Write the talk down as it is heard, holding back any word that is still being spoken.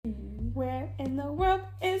Where in the world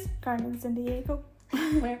is Carmen Sandiego?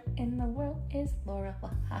 Where in the world is Laura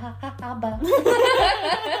Wahaba?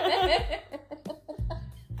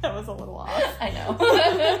 That was a little off. I know.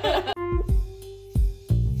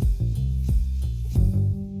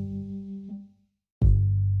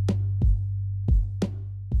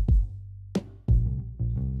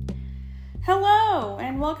 Hello,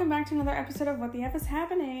 and welcome back to another episode of What the F is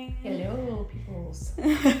Happening. Hello, peoples.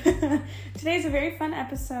 Today's a very fun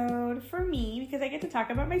episode for me because I get to talk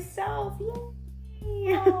about myself.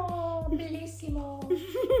 Yay! Oh, bellissimo.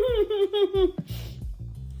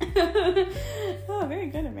 Oh, very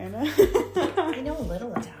good, Amanda. I know a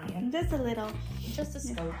little Italian. Just a little. Just a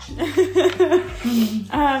scotch.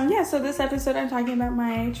 Yeah, so this episode I'm talking about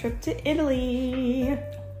my trip to Italy,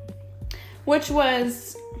 which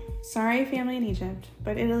was, sorry family in Egypt,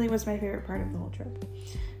 but Italy was my favorite part of the whole trip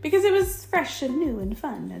because it was fresh and new and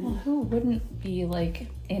fun. And Well, who wouldn't be like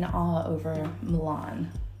in awe over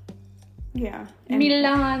Milan? yeah.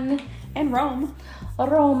 Milan. And Rome.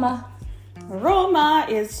 Roma. Roma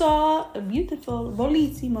is so beautiful,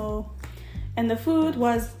 bellissimo. And the food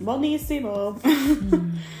was buonissimo.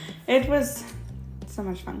 It was so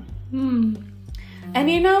much fun. And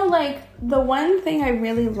you know, like, the one thing I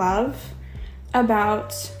really love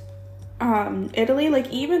about Italy, like,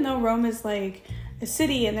 even though Rome is like a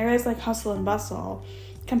city and there is like hustle and bustle,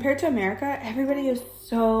 compared to America, everybody is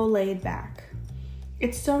so laid back.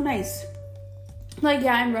 It's so nice. Like,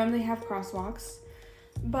 yeah, in Rome they have crosswalks,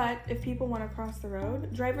 but if people want to cross the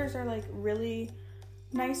road, drivers are like really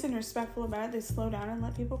nice and respectful about it. They slow down and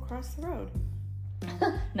let people cross the road.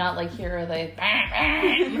 Not like here are they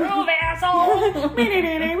move, asshole.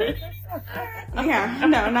 Yeah,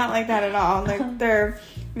 no, not like that at all. Like, they're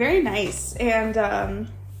very nice, and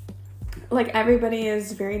like, everybody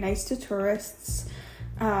is very nice to tourists.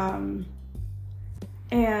 And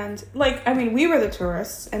like, I mean, we were the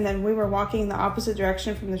tourists, and then we were walking the opposite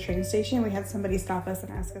direction from the train station. We had somebody stop us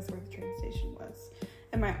and ask us where the train station was,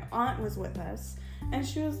 and my aunt was with us, and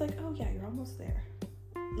she was like, "Oh yeah, you're almost there.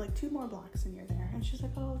 Like 2 more blocks and you're there." And she's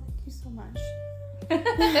like, "Oh, thank you so much."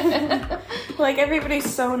 Like,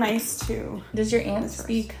 everybody's so nice too. Does your aunt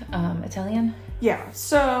speak Italian? Yeah,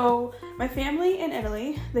 so my family in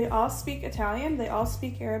Italy, they all speak Italian, they all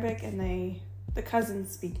speak Arabic, and the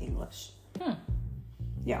cousins speak English.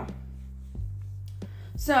 Yeah.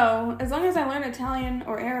 So as long as I learn Italian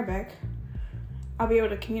or Arabic, I'll be able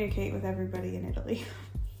to communicate with everybody in Italy.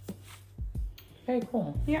 Very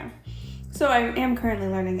cool. Yeah. So I am currently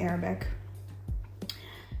learning Arabic.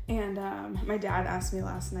 And my dad asked me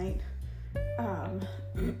last night how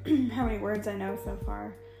many words I know so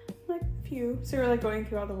far. Like, a few. So we're like going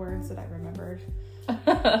through all the words that I remembered.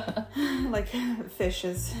 Like, fish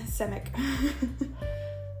is semic.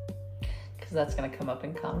 Because that's going to come up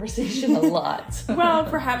in conversation a lot. Well,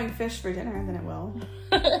 if we're having fish for dinner, then it will.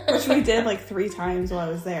 Which we did like 3 times while I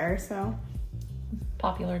was there, so.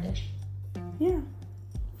 Popular dish. Yeah.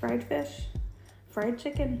 Fried fish. Fried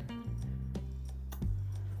chicken.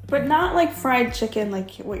 But not like fried chicken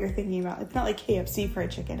like what you're thinking about. It's not like KFC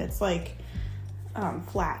fried chicken. It's like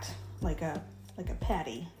flat. Like a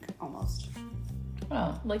patty, almost.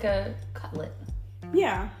 Oh, like a cutlet.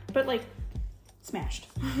 Yeah, but like smashed.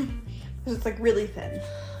 Because it's like really thin.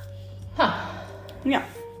 Huh. Yeah.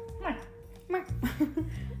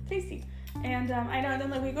 Tasty. And I know, and then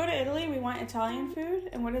like we go to Italy, we want Italian food,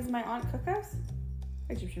 and what does my aunt cook us?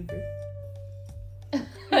 Egyptian food.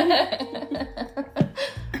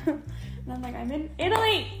 And I'm like, I'm in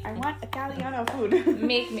Italy! I want Italiano food.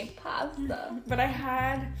 Make me pasta. But I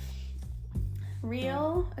had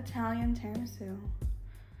real Italian tiramisu.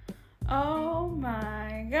 Oh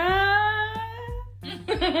my god!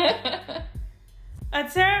 A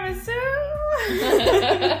tiramisu!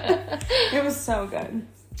 It was so good.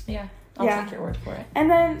 Yeah, I'll take your word for it. And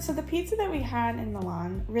then, so the pizza that we had in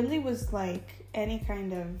Milan really was like any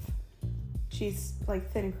kind of cheese, like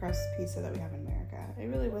thin crust pizza that we have in America. It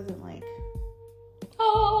really wasn't like,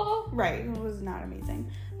 Oh, right, it was not amazing.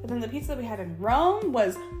 But then the pizza that we had in Rome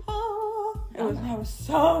was, it was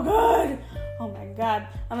so good. Oh my god.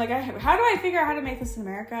 I'm like, how do I figure out how to make this in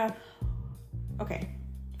America? Okay,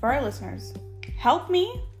 for our listeners, help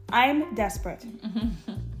me. I'm desperate.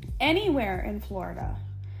 Anywhere in Florida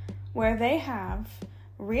where they have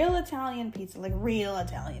real Italian pizza, like real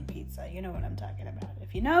Italian pizza, you know what I'm talking about.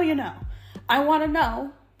 If you know, you know. I want to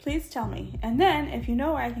know. Please tell me. And then, if you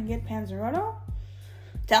know where I can get panzerotto,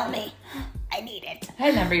 tell me. I need it. I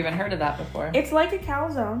had never even heard of that before. It's like a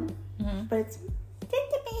calzone, but it's a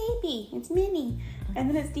baby. It's mini. And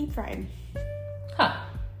then it's deep fried. Huh.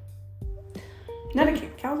 Not a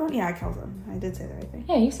calzone? Yeah, a calzone. I did say the right thing.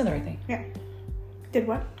 Yeah, you said the right thing. Yeah. Did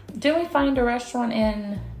what? Did we find a restaurant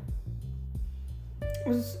in...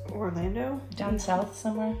 Was Orlando? Down south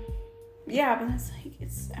somewhere? Yeah, but that's like,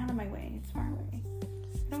 it's out of my way. It's far away.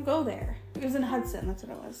 I don't go there. It was in Hudson. That's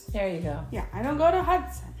what it was. There you go. Yeah, I don't go to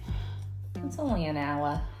Hudson. It's only an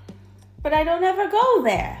hour. But I don't ever go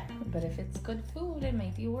there. But if it's good food, it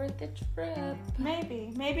may be worth the trip.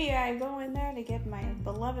 Maybe. Maybe I go in there to get my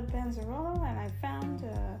beloved panzerola and I found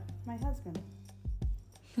my husband.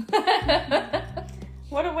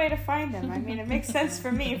 What a way to find him. I mean, it makes sense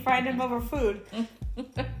for me. Find him over food.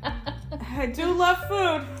 I do love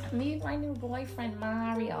food. Meet my new boyfriend,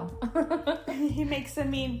 Mario. He makes a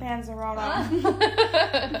mean panzerola.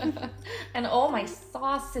 And oh, my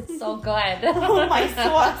sauce, it's so good. Oh, my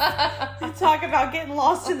sauce. Talk about getting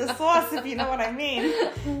lost in the sauce, if you know what I mean.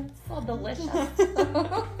 It's so delicious.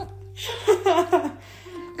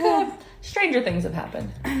 Stranger things have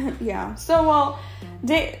happened. Yeah. So, well,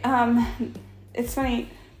 it's funny.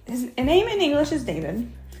 His name in English is David,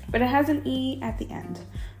 but it has an E at the end.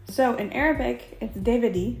 So in Arabic, it's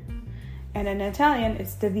Davide, and in Italian,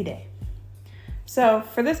 it's Davide. So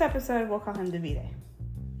for this episode, we'll call him Davide.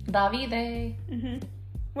 Davide. Mm-hmm.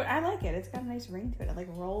 Well, I like it. It's got a nice ring to it. It like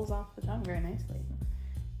rolls off the tongue very nicely.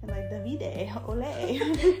 And like Davide, ole.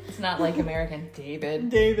 It's not like American David.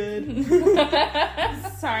 David.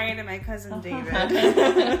 Sorry to my cousin David.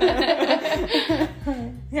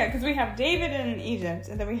 Yeah, because we have David in Egypt,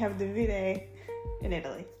 and then we have Davide in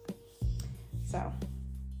Italy. So.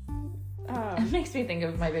 It makes me think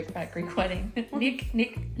of my big fat Greek wedding.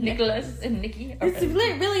 Nicholas, and Nikki. It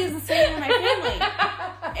really is the same in my family.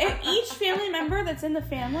 And each family member that's in the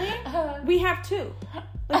family, we have two.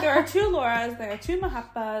 Like there are two Lauras, there are two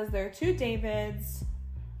Mahappas, there are two Davids.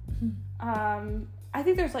 I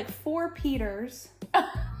think there's like 4 Peters.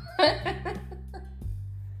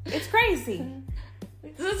 It's crazy.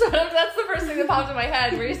 That's the first thing that popped in my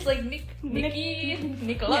head. Where it's like Nikki,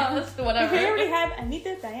 Nicholas, whatever. We already have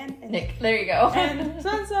Anita, Diane, and Nick. There you go. And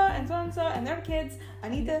so-and-so, and so-and-so, and their kids,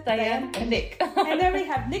 Anita, Diane, and Nick. And then we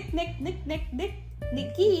have Nicky, Nick,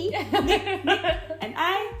 and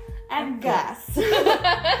I, and Gus.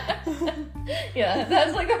 Yeah,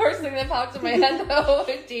 that's like the first thing that popped in my head though.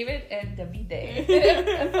 David and Davide.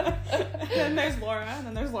 And then there's Laura, and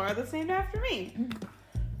then there's Laura that's named after me.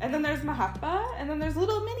 And then there's Mahappa, and then there's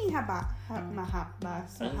little mini Mahappa.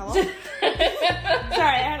 So hello.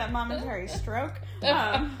 Sorry, I had a momentary stroke.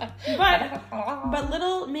 But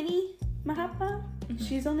little mini Mahappa,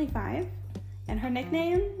 she's only 5, and her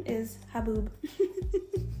nickname is Haboob.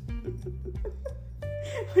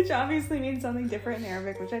 Which obviously means something different in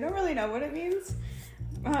Arabic, which I don't really know what it means.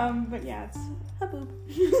 But yeah, it's Haboob.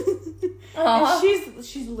 And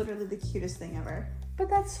she's literally the cutest thing ever. But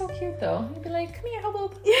that's so cute though. You'd be like, come here,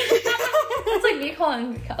 Haboob. It's like me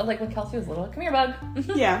calling, like when Kelsey was little, come here, bug.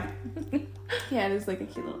 Yeah. Yeah, it is like a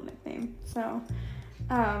cute little nickname. So,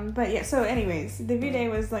 but yeah, so anyways, Davide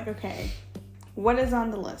was like, okay, what is on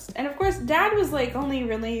the list? And of course, Dad was like only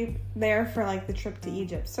really there for like the trip to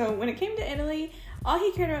Egypt. So when it came to Italy, all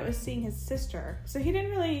he cared about was seeing his sister. So he didn't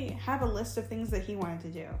really have a list of things that he wanted to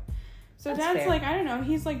do. So That's Dad's fair. like, I don't know.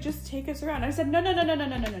 He's like, just take us around. I said, no. Don't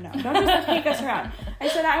just take us around. I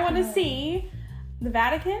said, I want to see the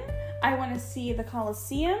Vatican. I want to see the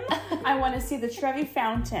Colosseum. I want to see the Trevi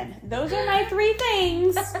Fountain. Those are my 3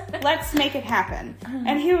 things. Let's make it happen.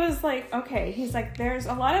 And he was like, okay. He's like, there's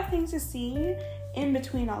a lot of things to see in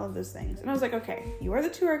between all of those things. And I was like, okay, you are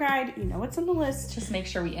the tour guide. You know what's on the list. Just make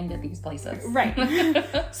sure we end at these places. Right.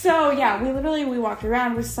 So yeah, we walked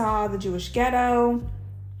around. We saw the Jewish ghetto.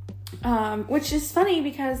 Which is funny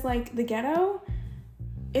because like the ghetto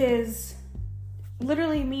is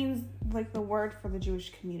literally means like the word for the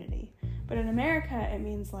Jewish community, but in America it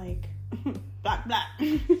means like black.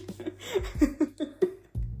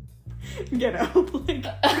 Ghetto. Like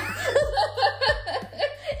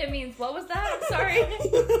It means, what was that? I'm sorry.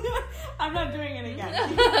 I'm not doing it again.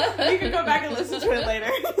 You can go back and listen to it later.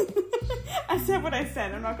 I said what I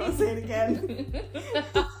said. I'm not going to say it again.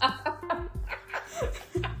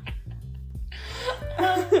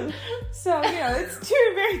 So, it's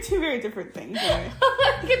two very different things. Anyway. All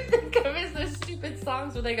I can think of is those stupid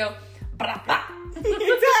songs where they go, blah, blah.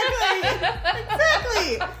 Exactly.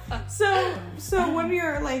 So when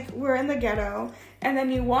we're in the ghetto, and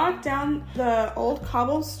then you walk down the old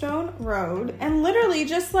cobblestone road, and literally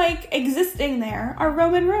just like existing there are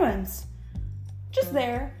Roman ruins. Just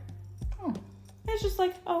there. Oh. It's just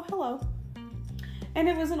like, oh, hello. And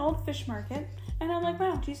it was an old fish market, and I'm like,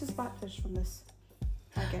 wow, Jesus bought fish from this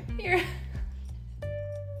market.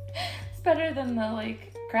 It's better than the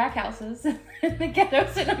crack houses in the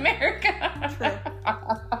ghettos in America. True.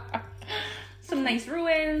 Some nice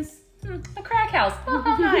ruins. A crack house.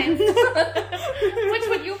 Oh, nice. Which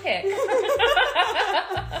would you pick?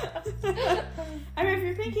 I mean, if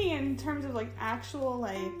you're thinking in terms of like actual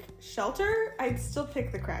like shelter, I'd still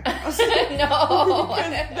pick the crack house. No.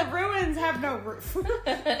 Because the ruins have no roof.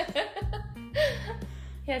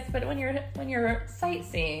 Yes, but when you're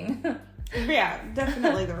sightseeing. Yeah,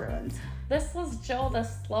 definitely the ruins. This was Joe the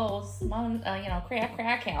Slow,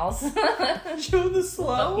 crack house. Joe the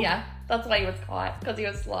Slow? Yeah, that's why he was caught, because he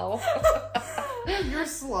was slow. You're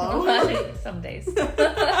slow. Some days.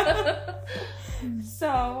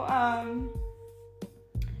 So,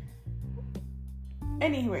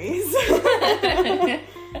 anyways.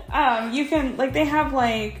 You can, like, they have,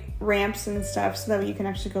 like, ramps and stuff so that you can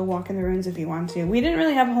actually go walk in the ruins if you want to. We didn't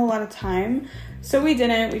really have a whole lot of time, so we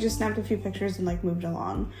didn't. We just snapped a few pictures and, like, moved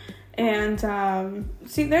along. And,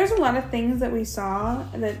 see, there's a lot of things that we saw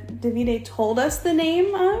that Davide told us the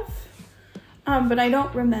name of, but I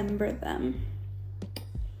don't remember them.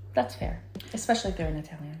 That's fair. Especially if they're in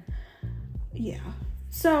Italian. Yeah.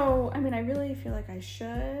 So, I mean, I really feel like I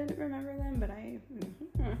should remember them, but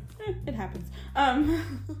it happens.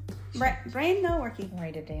 Brain no working.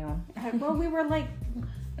 Write it down. Well, we were like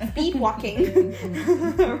speed walking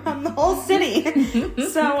around the whole city.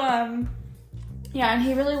 So, yeah, and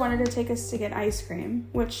he really wanted to take us to get ice cream,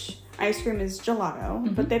 which ice cream is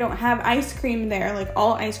gelato, but they don't have ice cream there. Like,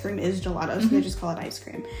 all ice cream is gelato, so they just call it ice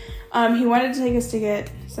cream. He wanted to take us to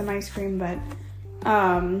get some ice cream, but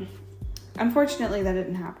unfortunately that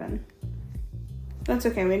didn't happen. That's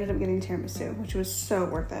okay. We ended up getting tiramisu, which was so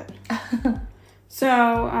worth it.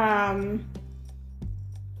 So,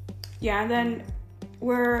 yeah, then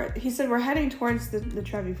he said we're heading towards the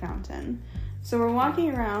Trevi Fountain. So we're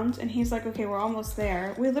walking around, and he's like, okay, we're almost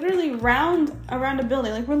there. We literally round around a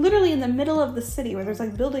building. Like, we're literally in the middle of the city where there's,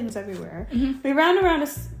 like, buildings everywhere. Mm-hmm. We round around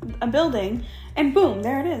a building, and boom,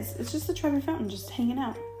 there it is. It's just the Trevi Fountain just hanging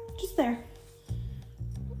out. Just there.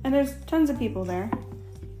 And there's tons of people there.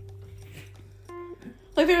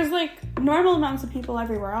 Like, there's, like, normal amounts of people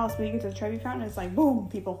everywhere else, but you get to the Trevi Fountain, it's like, boom,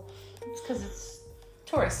 people. It's because it's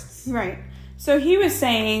tourists. Right. So he was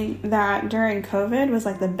saying that during COVID was,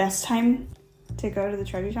 like, the best time to go to the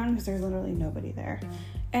Trevi Fountain because there's literally nobody there.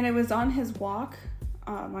 And it was on his walk,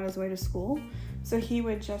 on his way to school. So he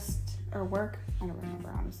would or work, I don't remember,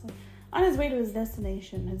 honestly. On his way to his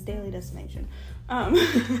destination, his daily destination.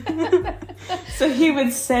 So he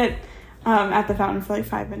would sit at the fountain for like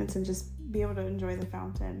 5 minutes and just be able to enjoy the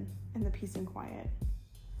fountain in the peace and quiet.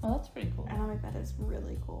 Well, that's pretty cool. And I'm like, that is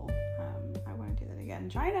really cool. I want to do that again.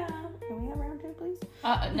 China, can we have round two, please?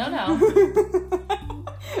 No.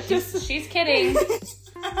 She's kidding.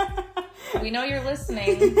 We know you're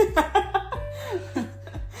listening.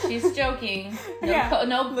 She's joking.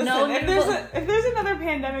 If there's another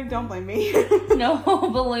pandemic, don't blame me. No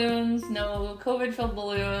balloons, no COVID-filled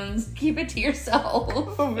balloons. Keep it to yourself.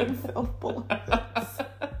 COVID-filled balloons.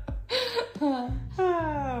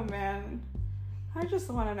 Oh, man. I just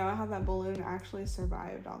want to know how that balloon actually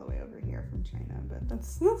survived all the way over here from China, but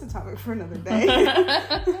that's a topic for another day.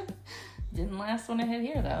 Didn't last when it hit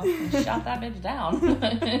here, though. And shot that bitch down.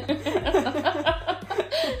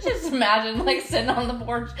 Just imagine, like, sitting on the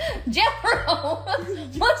porch. Jeffro,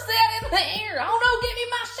 what's that in the air? I don't know, give me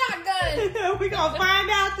my shotgun. We gonna find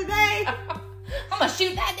out today. I'm gonna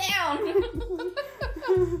shoot that down.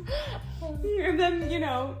 And then,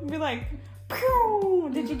 be like, pew,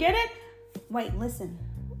 did you get it? Wait, listen.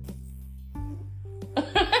 Yeah,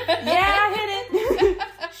 I hit it.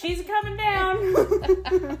 She's coming down.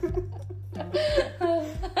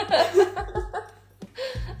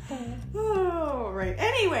 Oh, right.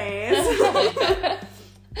 Anyways.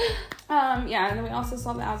 Yeah, and then we also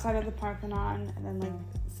saw the outside of the Parthenon, and then like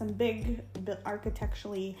some big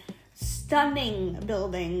architecturally stunning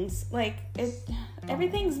buildings. Like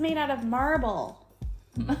everything's made out of marble.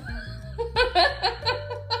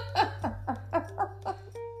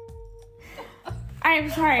 I'm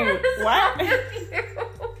sorry. What? I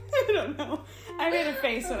don't know. I made a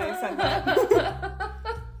face when I said that.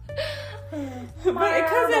 But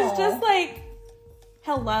because it's just like,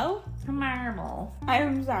 hello? Marble.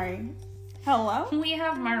 I'm sorry. Hello? We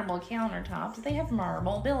have marble countertops. They have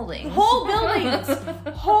marble buildings. Whole buildings.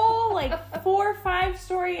 Whole, like, 4 or 5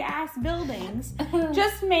 story ass buildings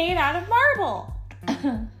just made out of marble.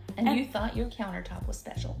 And you thought your countertop was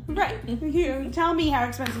special. Right. You tell me how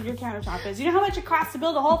expensive your countertop is. You know how much it costs to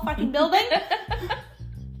build a whole fucking building?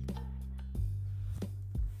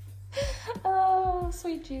 Oh,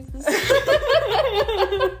 sweet Jesus.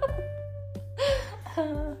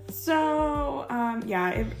 So,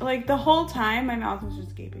 Yeah, like the whole time my mouth was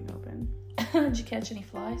just gaping open. Did you catch any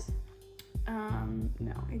flies?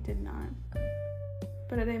 No, I did not.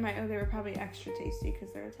 But they were probably extra tasty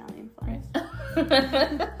because they're Italian flies.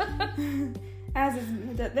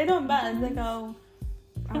 They don't buzz, they go,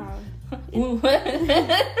 no,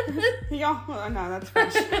 that's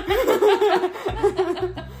French.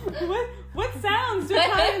 What sounds do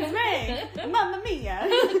Italians make? Mamma mia.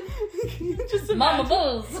 Just Mama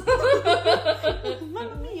Buzz.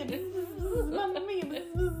 Mamma mia. Mamma mia.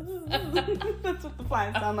 That's what the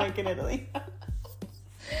flies sound like in Italy.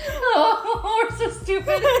 Oh, we're so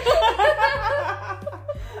stupid.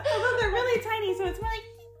 Although they're really tiny, so it's more like...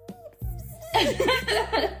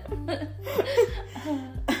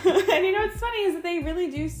 And you know what's funny is that they really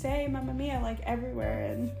do say Mamma Mia like everywhere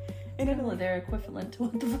in Italy. They're equivalent to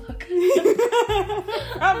what the fuck.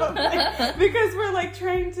 Probably. Because we're like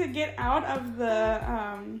trying to get out of the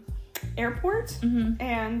airport,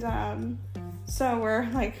 and so we're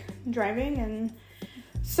like driving, and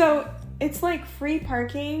so it's like free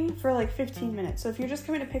parking for like 15 minutes. So if you're just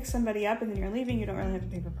coming to pick somebody up and then you're leaving, you don't really have to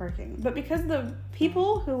pay for parking. But because the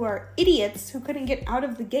people who are idiots who couldn't get out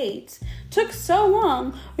of the gate took so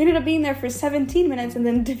long, we ended up being there for 17 minutes, and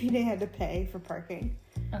then Davide had to pay for parking.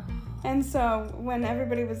 Oh. And so when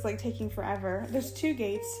everybody was like taking forever, there's 2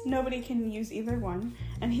 gates, nobody can use either one,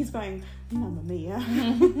 and he's going, Mamma Mia.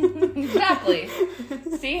 Exactly.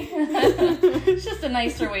 See? It's just a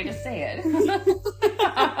nicer way to say it.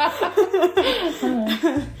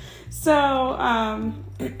 So,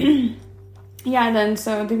 yeah, and then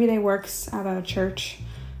so Davide works at a church,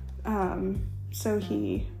 so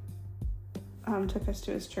he took us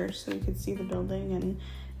to his church so we could see the building, and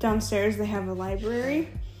downstairs they have a library.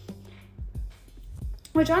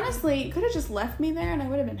 Which honestly could have just left me there and I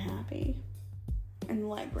would have been happy in the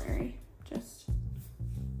library. Just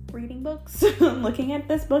reading books, looking at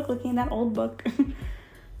this book, looking at that old book.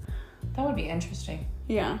 That would be interesting.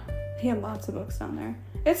 Yeah, he had lots of books down there.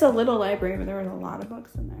 It's a little library, but there was a lot of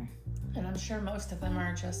books in there. And I'm sure most of them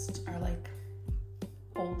are like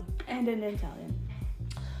old. And in Italian.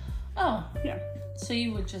 Oh. Yeah. So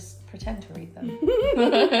you would just pretend to read them.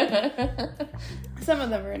 Some of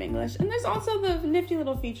them are in English. And there's also the nifty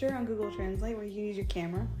little feature on Google Translate where you can use your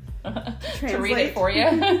camera to read it for you.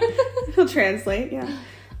 It'll translate, yeah.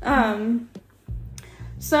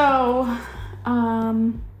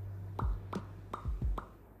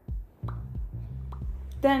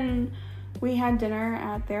 Then we had dinner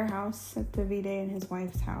at their house, at Davide and his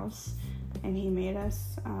wife's house, and he made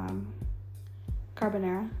us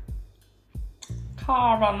carbonara.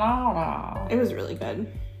 It was really good.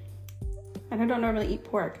 And I don't normally eat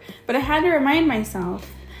pork, but I had to remind myself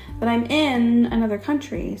that I'm in another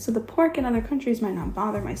country, so the pork in other countries might not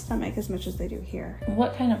bother my stomach as much as they do here.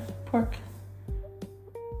 What kind of pork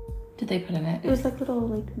did they put in it? It was like little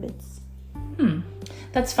bits.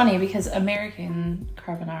 That's funny because American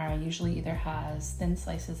carbonara usually either has thin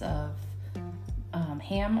slices of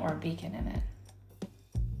ham or bacon in it.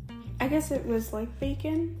 I guess it was like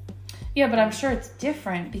bacon. Yeah, but I'm sure it's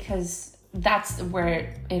different because that's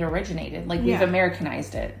where it originated. Like, we've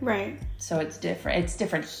Americanized it. Right. So it's different. It's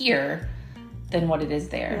different here than what it is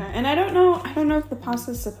there. Yeah, and I don't know if the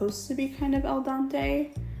pasta is supposed to be kind of al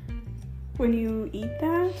dente when you eat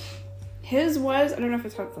that. His was, I don't know if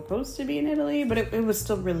it's how it's supposed to be in Italy, but it was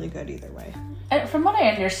still really good either way. And from what I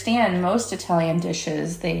understand, most Italian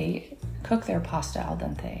dishes, they cook their pasta al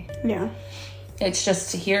dente. Yeah. It's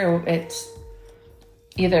just here, it's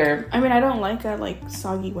either... I mean, I don't like a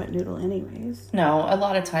soggy wet noodle anyways. No, a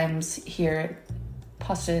lot of times here,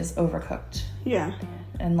 pasta is overcooked. Yeah.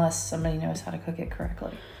 Unless somebody knows how to cook it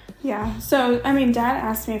correctly. Yeah. So, I mean, Dad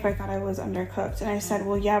asked me if I thought I was undercooked. And I said,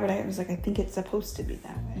 well, yeah, but I was like, I think it's supposed to be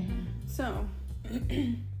that way. Mm-hmm. So,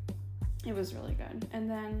 it was really good. And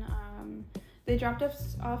then they dropped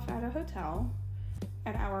us off at a hotel.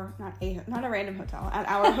 At our, not a random hotel, at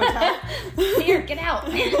our hotel. Here, get out.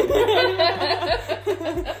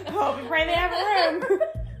 Oh, we pray they have a room.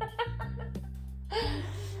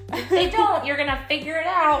 If they don't, you're going to figure it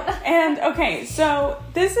out. And, okay, so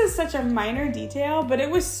this is such a minor detail, but it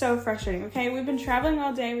was so frustrating, okay? We've been traveling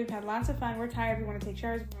all day. We've had lots of fun. We're tired. We want to take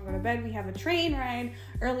showers. We want to go to bed. We have a train ride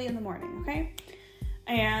early in the morning, okay?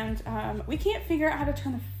 And we can't figure out how to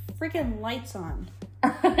turn the freaking lights on.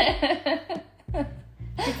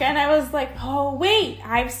 And I was like, oh, wait,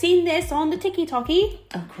 I've seen this on the Tiki-Talkie.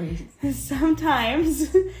 Oh, crazy.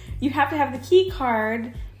 Sometimes you have to have the key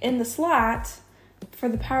card in the slot for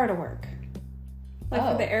the power to work. For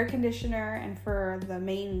the air conditioner and for the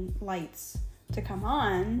main lights to come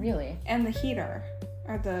on. Really? And the heater.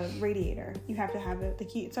 or the radiator. You have to have the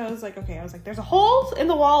key. So I was like, okay. I was like, there's a hole in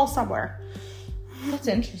the wall somewhere. That's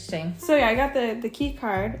interesting. So yeah, I got the key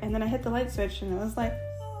card, and then I hit the light switch, and it was like,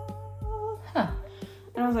 huh.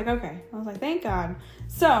 And I was like, okay. I was like, thank God.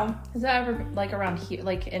 So is that ever like around here,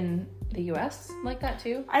 like in the U.S. like that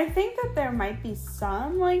too? I think that there might be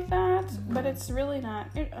some like that, but it's really not.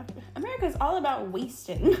 America's all about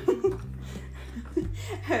wasting.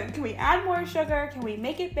 Can we add more sugar? Can we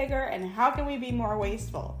make it bigger? And how can we be more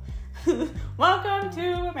wasteful? Welcome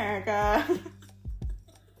to America.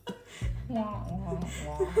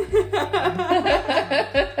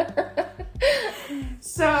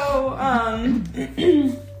 So,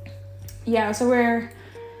 yeah, so we're,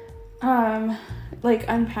 like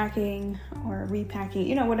unpacking or repacking,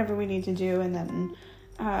 you know, whatever we need to do, and then,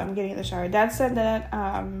 getting in the shower. Dad said that,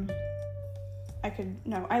 I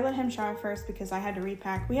let him shower first because I had to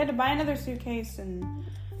repack. We had to buy another suitcase, and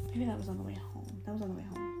maybe that was on the way home.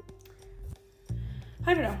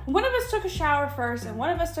 I don't know. One of us took a shower first, and one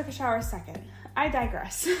of us took a shower second. I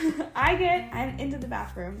digress. I'm into the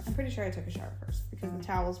bathroom. I'm pretty sure I took a shower first because the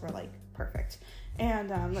towels were like perfect. And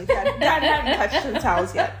like Dad hadn't touched the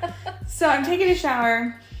towels yet. So I'm taking a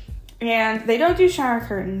shower, and they don't do shower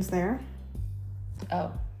curtains there.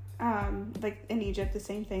 Oh. Like in Egypt, the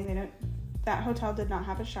same thing. That hotel did not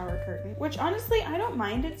have a shower curtain, which honestly, I don't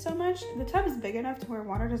mind it so much. The tub is big enough to where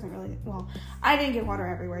water doesn't really, well, I didn't get water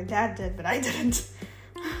everywhere. Dad did, but I didn't.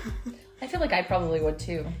 I feel like I probably would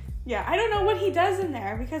too. Yeah, I don't know what he does in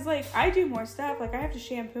there because, like, I do more stuff. Like, I have to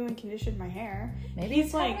shampoo and condition my hair. Maybe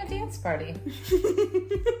he's like having a dance party.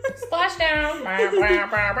 Splash down.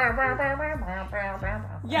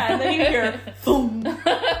 Yeah, and then you hear boom.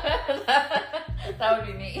 That would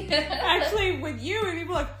be me. Actually, with you, it'd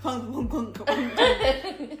be like punk, punk, punk, punk,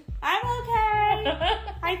 punk. I'm okay.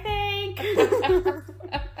 I think.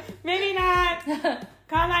 Maybe not.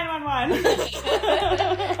 Call 911.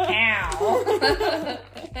 Ow.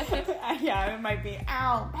 Yeah, it might be.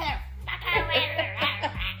 Ow.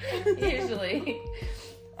 Usually.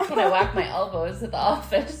 That's when I whack my elbows at the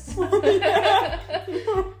office.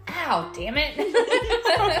 Ow, damn it.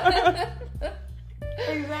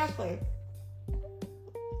 Exactly.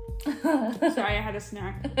 Sorry, I had a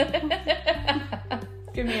snack.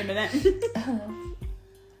 Give me a minute.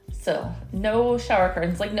 So, no shower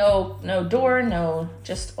curtains, like no door, no,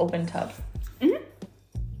 just open tub. Mm-hmm.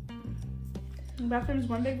 The bathroom's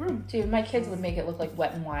one big room. Dude, my kids would make it look like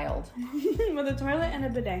Wet and Wild. With a toilet and a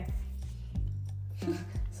bidet.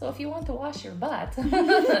 So if you want to wash your butt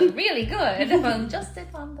really good, just sit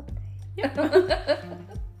on the bidet.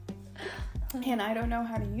 And I don't know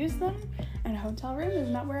how to use them, and a hotel room is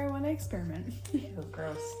not where I want to experiment. Ew,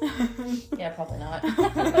 gross. Yeah, probably not.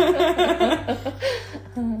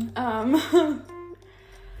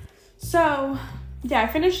 So, yeah, I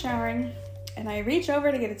finished showering, and I reach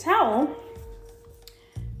over to get a towel,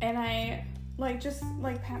 and I, just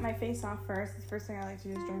pat my face off first. The first thing I like to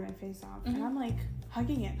do is dry my face off. Mm-hmm. And I'm,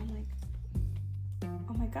 hugging it. I'm like,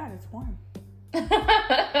 oh my God, it's warm.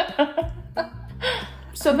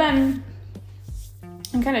 So then,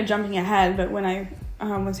 I'm kind of jumping ahead, but when I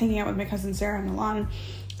was hanging out with my cousin Sarah on the lawn,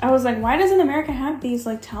 I was like, why doesn't America have these,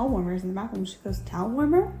 towel warmers in the bathroom? She goes, towel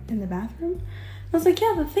warmer in the bathroom? I was like,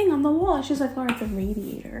 yeah, the thing on the wall. She's like, Laura, it's a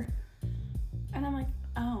radiator. And I'm like,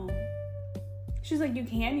 oh. She's like, you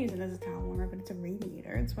can use it as a towel warmer, but it's a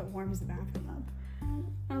radiator. It's what warms the bathroom up.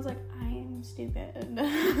 I was like, I am stupid.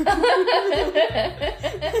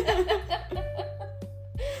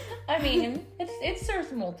 I mean, it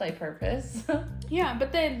serves multi-purpose. Yeah,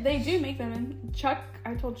 but they do make them. And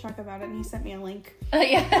I told Chuck about it, and he sent me a link on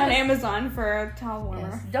Amazon for a towel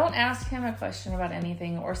warmer. Yes. Don't ask him a question about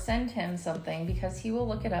anything or send him something because he will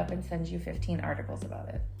look it up and send you 15 articles about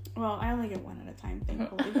it. Well, I only get one at a time,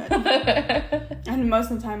 thankfully. But and most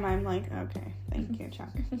of the time, I'm like, okay, thank you,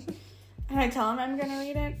 Chuck. And I tell him I'm going to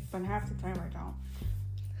read it, but half the time I don't.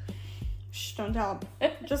 Shh, don't tell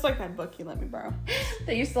him. Just like that book you let me borrow.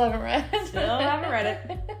 That you still haven't read. Still haven't read it.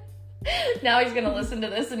 Now he's going to listen to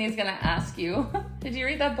this and he's going to ask you, did you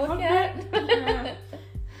read that book yet?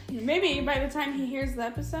 Maybe by the time he hears the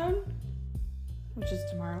episode, which is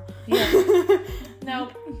tomorrow. Yeah.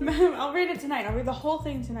 Nope. I'll read it tonight. I'll read the whole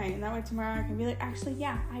thing tonight. And that way tomorrow I can be like, actually,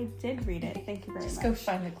 yeah, I did read it. Thank you very much. Just go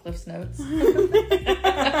find the Cliff's Notes.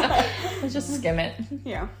 Just skim it.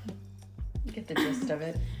 Yeah. Get the gist of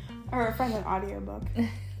it. Or find an audiobook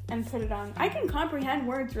and put it on. I can comprehend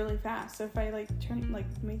words really fast. So if I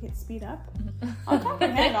make it speed up, I'll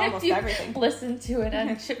comprehend almost everything. Listen to it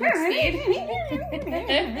at shipment speed.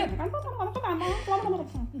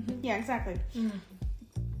 Yeah, exactly.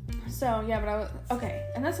 So yeah, but okay,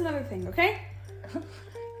 and that's another thing. Okay,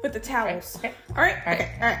 With the towels. Okay. All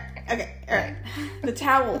right. The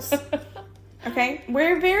towels. Okay?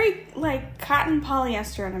 We're very, like, cotton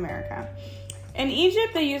polyester in America. In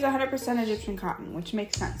Egypt, they use 100% Egyptian cotton, which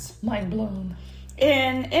makes sense. Mind blown.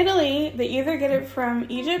 In Italy, they either get it from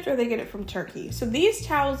Egypt or they get it from Turkey. So these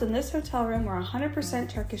towels in this hotel room were 100%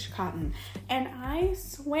 Turkish cotton. And I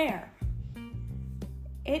swear,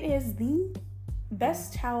 it is the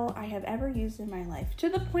best towel I have ever used in my life. To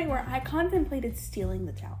the point where I contemplated stealing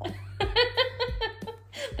the towel.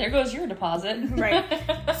 There goes your deposit. Right.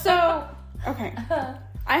 So, okay.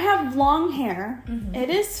 I have long hair. Mm-hmm.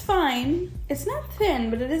 It is fine. It's not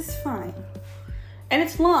thin, but it is fine. And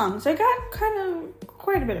it's long, so I got kind of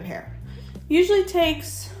quite a bit of hair. Usually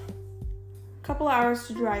takes a couple hours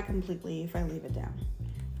to dry completely if I leave it down,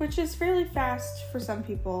 which is fairly fast for some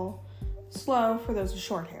people, slow for those with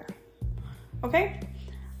short hair. Okay?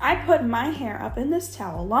 I put my hair up in this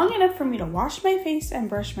towel long enough for me to wash my face and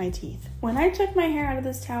brush my teeth. When I took my hair out of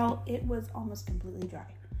this towel, it was almost completely dry.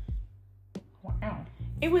 Wow.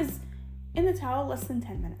 It was in the towel less than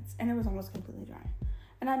 10 minutes, and it was almost completely dry.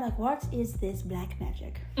 And I'm like, what is this black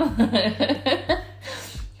magic? I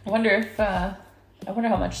wonder how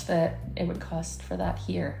much that it would cost for that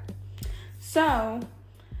here. So,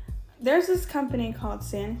 there's this company called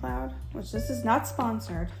SandCloud, which this is not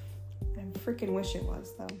sponsored. I freaking wish it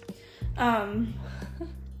was, though.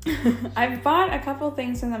 I've bought a couple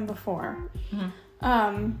things from them before. Mm-hmm.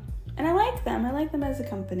 And I like them. I like them as a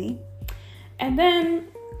company. And then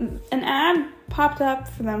an ad popped up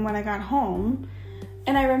for them when I got home.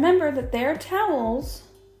 And I remember that their towels,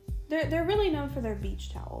 they're really known for their beach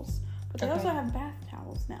towels. But they also have bath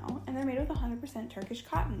towels now. And they're made with 100% Turkish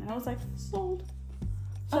cotton. And I was like, sold.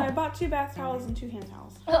 So I bought 2 bath towels and 2 hand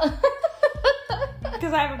towels.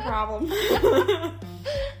 Because I have a problem. I'm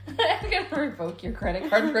going to revoke your credit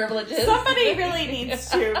card privileges. Somebody really needs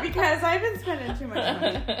to. Because I've been spending too much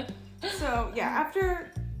money. So, yeah, after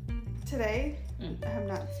today, I'm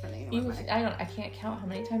not spending any more money. I can't count how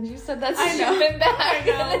many times you said that since you've been back. I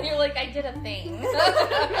know. And then you're like, I did a thing.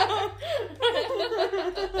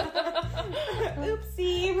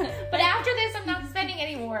 Oopsie. But after this, I'm not spending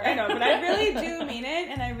anymore. I know, but I really do mean it,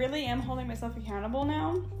 and I really am holding myself accountable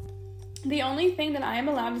now. The only thing that I am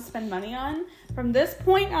allowed to spend money on from this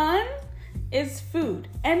point on is food.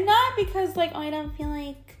 And not because, like, I don't feel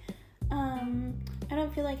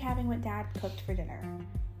like having what Dad cooked for dinner.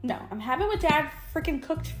 No, I'm having what Dad freaking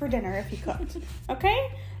cooked for dinner if he cooked.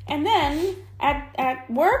 Okay? And then at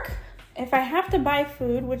work, if I have to buy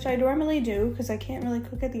food, which I normally do because I can't really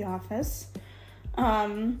cook at the office,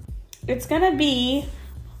 it's gonna be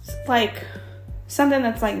like something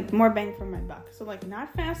that's like more bang for my buck. So like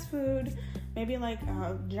not fast food, maybe like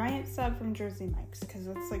a giant sub from Jersey Mike's because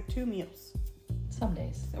it's like 2 meals. Some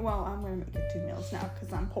days. Well, I'm gonna make it 2 meals now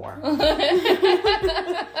because I'm poor.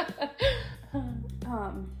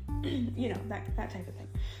 You know, that type of thing.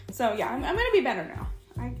 So yeah, I'm gonna be better now.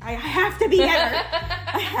 I have to be better.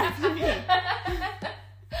 I have to be.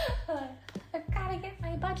 I've gotta get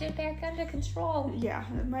my budget back under control. Yeah,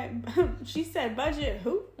 she said budget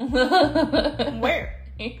who? Where?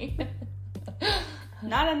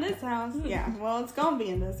 Not in this house. Yeah, well, it's gonna be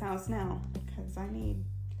in this house now because I need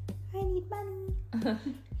money.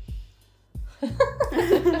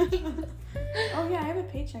 Oh yeah, I have a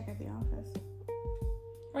paycheck at the office.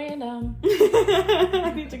 Random.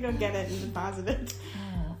 I need to go get it and deposit it.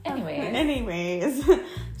 Anyways.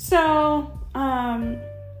 So,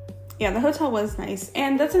 yeah, the hotel was nice.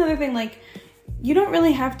 And that's another thing, like, you don't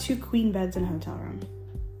really have 2 queen beds in a hotel room.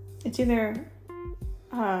 It's either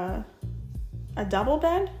a double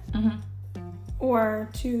bed or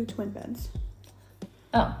 2 twin beds.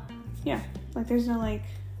 Oh. Yeah. Like, there's no, like...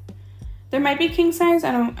 There might be king size.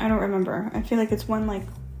 I don't remember. I feel like it's 1, like,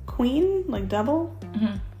 queen, like double,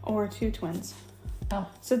 or 2 twins. Oh.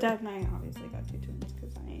 So Dad and I obviously got 2 twins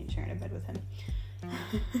because I ain't sharing a bed with him.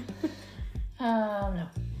 No.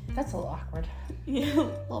 That's a little awkward. Yeah, a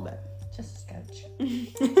little bit. Just a scotch.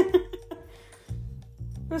 It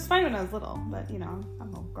was fine when I was little, but, you know,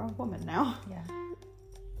 I'm a grown woman now.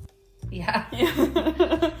 Yeah.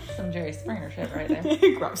 Some Jerry Springer shit right there.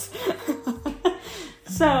 Gross.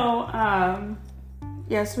 So,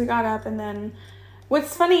 yes, we got up, and then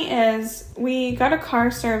what's funny is we got a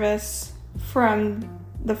car service from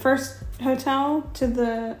the first hotel to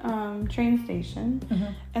the train station,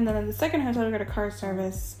 and then in the second hotel we got a car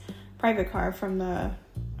service, private car, from the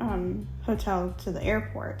hotel to the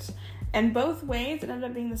airport, and both ways it ended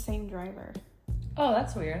up being the same driver. Oh,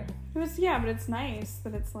 that's weird. It was, yeah, but it's nice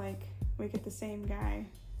that it's like we get the same guy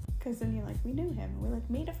Because then you're like, we knew him. We like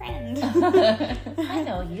made a friend. I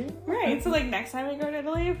know you. Right. So like next time we go to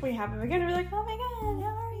Italy, if we have him again, we're like, oh my god,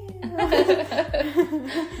 how are you?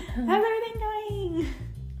 How's everything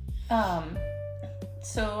going?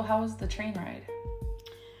 So how was the train ride?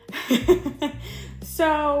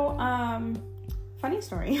 So, funny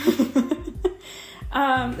story.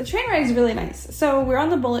 The train ride is really nice. So we're on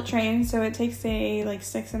the bullet train, so it takes a like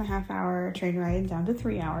 6.5 hour train ride down to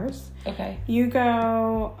 3 hours. Okay. You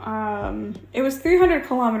go, it was 300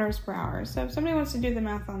 kilometers per hour. So if somebody wants to do the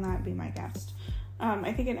math on that, be my guest.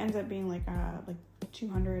 I think it ends up being like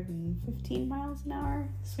 215 miles an hour.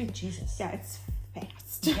 Sweet Jesus. Yeah, it's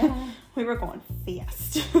fast. Yeah. We were going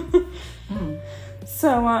fast.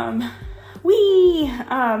 So,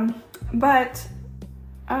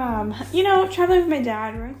 you know, traveling with my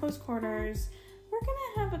dad, we're in close quarters. We're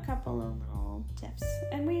gonna have a couple of little tiffs.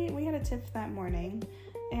 And we had a tiff that morning.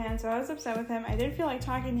 And so I was upset with him. I didn't feel like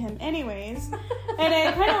talking to him anyways. And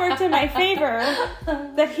it kind of worked in my favor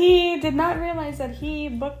that he did not realize that he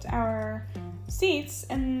booked our seats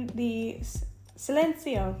in the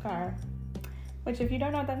Silencio car. Which, if you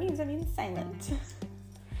don't know what that means, it means silent.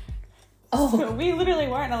 Oh. So we literally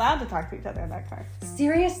weren't allowed to talk to each other in that car.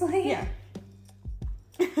 Seriously? Yeah.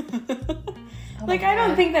 Like, I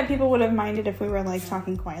don't think that people would have minded if we were, like,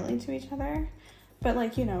 talking quietly to each other. But,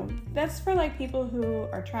 like, you know, that's for, like, people who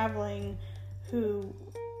are traveling who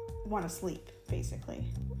want to sleep, basically.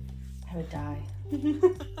 I would die.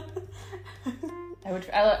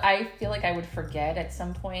 I feel like I would forget at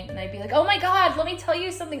some point, and I'd be like, oh my god, let me tell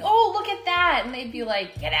you something. Oh, look at that. And they'd be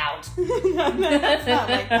like, get out. No, it's not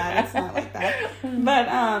like that. It's not like that. But,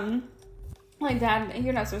 like, Dad,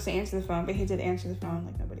 you're not supposed to answer the phone, but he did answer the phone,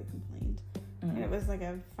 like, nobody complained. And it was, like,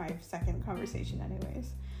 a 5-second conversation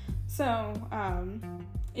anyways. So,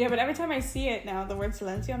 yeah, but every time I see it now, the word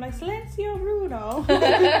silencio, I'm like, silencio, Bruno.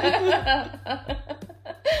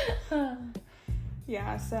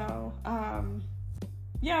 Yeah, so,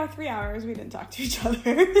 yeah, 3 hours, we didn't talk to each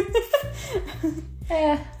other.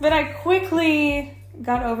 But I quickly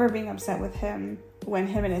got over being upset with him when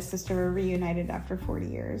him and his sister were reunited after 40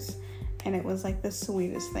 years. And it was, like, the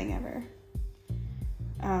sweetest thing ever.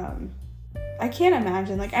 I can't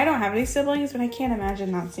imagine. Like, I don't have any siblings, but I can't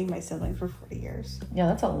imagine not seeing my sibling for 40 years. Yeah,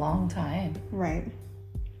 that's a long time. Right.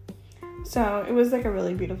 So, it was, like, a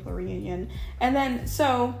really beautiful reunion. And then,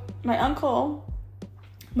 so, my uncle,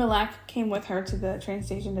 Malak, came with her to the train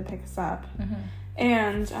station to pick us up. Mm-hmm.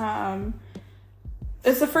 And,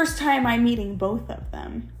 it's the first time I'm meeting both of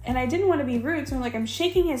them. And I didn't want to be rude, so I'm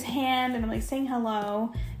shaking his hand, and I'm, like, saying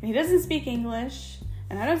hello. And he doesn't speak English.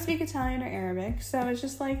 And I don't speak Italian or Arabic, so it's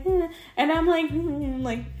just like, and I'm like,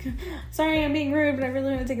 sorry I'm being rude, but I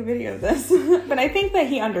really want to take a video of this. But I think that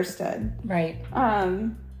he understood. Right.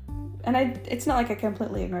 And it's not like I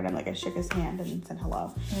completely ignored him, like I shook his hand and said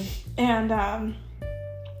hello. And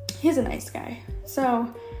he's a nice guy.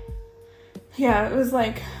 So, yeah, it was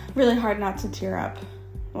like really hard not to tear up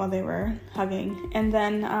while they were hugging. And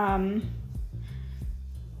then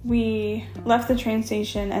we left the train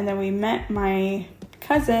station, and then we met my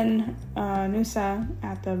cousin Nusa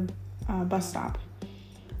at the bus stop,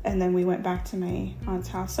 and then we went back to my aunt's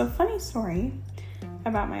house. So, funny story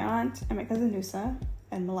about my aunt and my cousin Nusa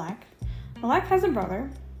and Malak. Malak has a brother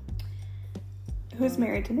who's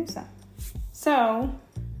married to Nusa. So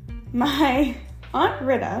my aunt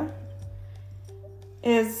Rita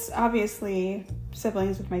is obviously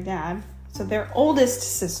siblings with my dad. So their oldest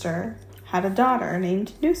sister had a daughter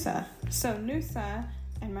named Nusa. So Nusa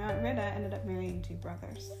and my Aunt Rita ended up marrying two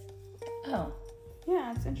brothers. Oh.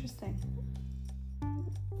 Yeah, it's interesting.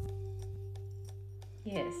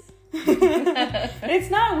 Yes.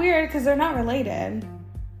 It's not weird because they're not related.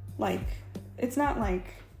 Like, it's not like...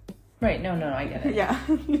 Right, no, I get it. Yeah.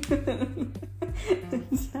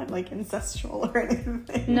 It's not like incestual or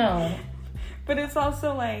anything. No. But it's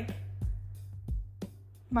also like...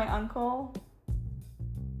 My uncle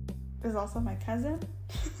is also my cousin.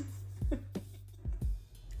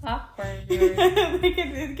 Awkward.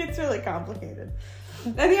 It gets really complicated.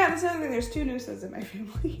 And yeah, that's another thing. There's two Nusas in my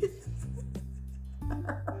family.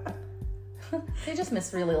 They just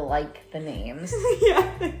really like the names.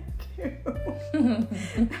 Yeah, they do.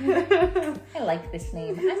 I like this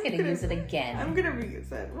name. I'm going to use it again. I'm going to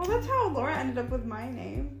reuse it. Well, that's how Laura ended up with my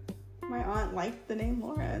name. My aunt liked the name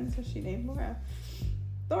Laura, and so she named Laura.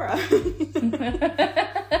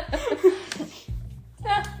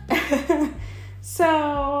 So,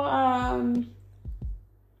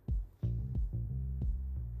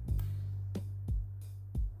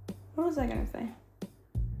 what was I gonna say?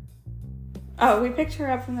 Oh, we picked her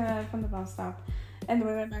up from the bus stop, And then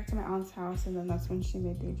we went back to my aunt's house, and then that's when she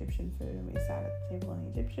made the Egyptian food, and we sat at the table and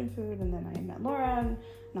Egyptian food, and then I met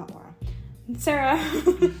Sarah.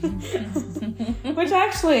 Which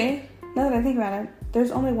actually, now that I think about it,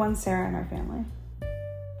 there's only one Sarah in our family.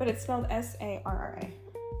 But it's spelled Sarra.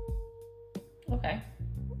 Okay.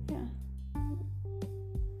 Yeah.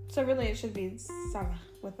 So really it should be Sarah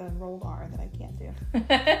with a rolled R that I can't do.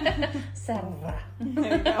 Sarah.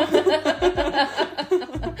 There you go.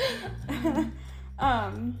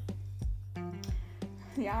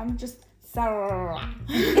 Yeah, I'm just Sarah.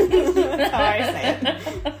 That's how I say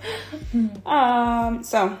it.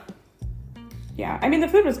 So, yeah, I mean, the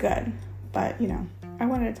food was good, but, you know, I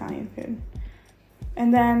wanted Italian food.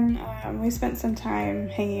 And then we spent some time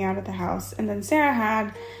hanging out at the house. And then Sarah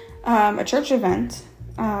had a church event.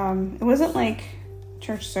 It wasn't like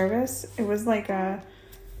church service. It was like I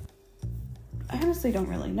honestly don't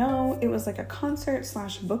really know. It was like a concert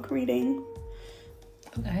 / book reading.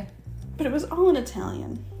 Okay. But it was all in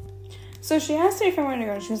Italian. So she asked me if I wanted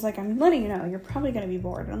to go. She was like, I'm letting you know, you're probably going to be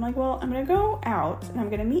bored. And I'm like, well, I'm going to go out and I'm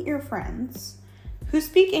going to meet your friends who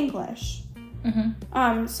speak English.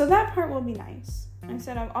 Mm-hmm. So that part will be nice. I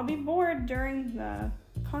said, I'll be bored during the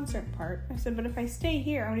concert part. I said, but if I stay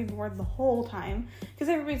here, I'm going to be bored the whole time because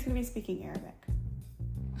everybody's going to be speaking Arabic.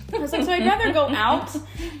 I was like, so I'd rather go out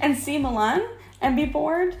and see Milan and be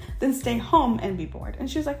bored than stay home and be bored. And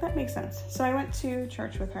she was like, that makes sense. So I went to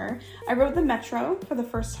church with her. I rode the metro for the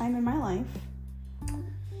first time in my life,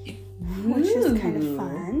 which is kind of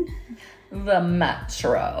fun. The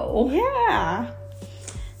metro. Yeah.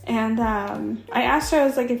 And I asked her, I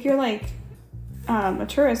was like, if you're like a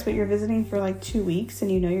tourist, but you're visiting for like 2 weeks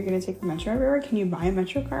and you know you're going to take the metro everywhere, can you buy a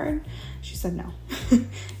metro card? She said no.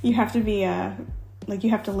 You have to be you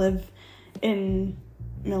have to live in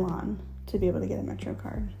Milan to be able to get a metro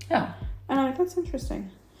card. Oh. And I'm like, that's interesting.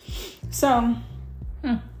 So,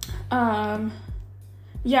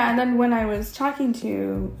 yeah, and then when I was talking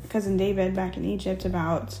to cousin David back in Egypt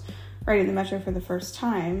about riding the metro for the first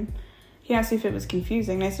time, he asked me if it was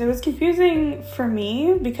confusing. And I said it was confusing for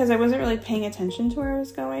me because I wasn't really paying attention to where I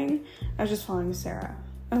was going. I was just following Sarah.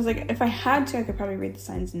 I was like, if I had to, I could probably read the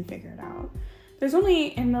signs and figure it out.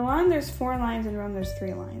 In Milan, there's 4 lines, in Rome, there's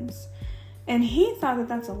 3 lines. And he thought that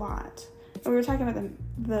that's a lot. But we were talking about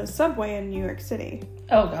the subway in New York City.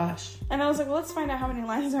 Oh, gosh. And I was like, well, let's find out how many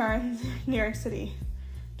lines are in New York City.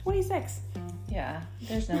 26. Yeah,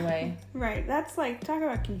 there's no way. Right. That's like, talk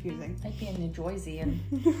about confusing. I'd be in New Jersey and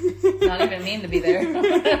not even mean to be there. You're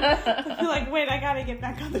like, wait, I gotta get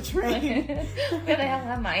back on the train. Where the hell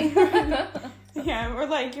am I? Yeah, or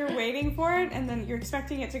like you're waiting for it and then you're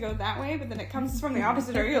expecting it to go that way, but then it comes from the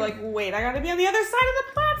opposite door. You're like, wait, I gotta be on the other side of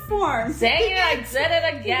the platform. Dang it, I said it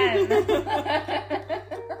again.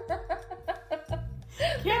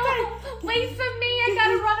 Wait for me, I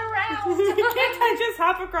gotta run around. Can't I just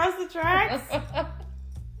hop across the tracks?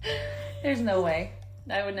 There's no way.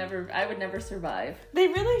 I would never survive. They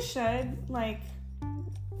really should like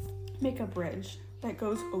make a bridge that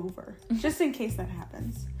goes over, just in case that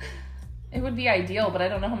happens. It would be ideal, but I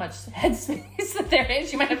don't know how much headspace that there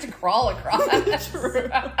is. You might have to crawl across. True.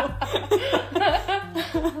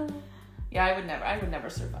 Yeah, I would never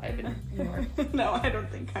survive in New York. No, I don't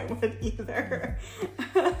think I would either.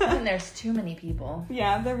 And there's too many people.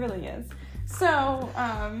 Yeah, there really is. So,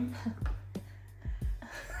 I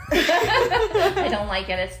don't like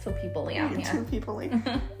it. It's too people-y out here. Too people-y.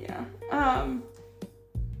 Yeah.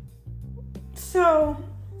 So,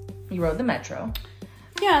 you rode the metro.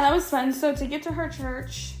 Yeah, that was fun. So to get to her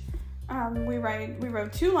church, we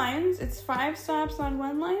rode 2 lines. It's 5 stops on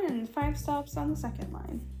one line and 5 stops on the second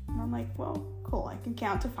line. And I'm like, well, cool. I can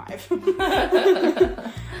count to 5.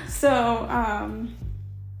 So,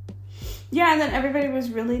 yeah, and then everybody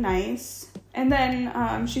was really nice. And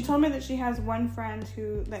then she told me that she has one friend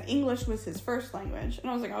that English was his first language.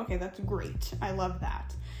 And I was like, okay, that's great. I love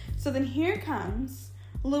that. So then here comes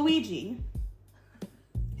Luigi.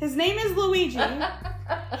 His name is Luigi.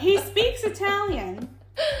 He speaks Italian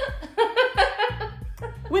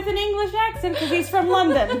with an English accent because he's from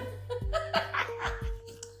London.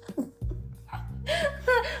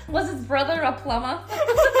 Was his brother a plumber?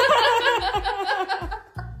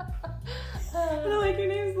 They're like, your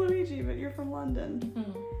name's Luigi, but you're from London.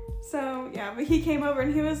 Mm-hmm. So, yeah, but he came over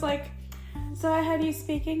and he was like, so I heard you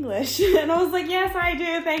speak English. And I was like, yes, I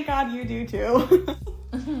do. Thank God you do too.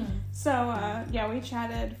 So, yeah, we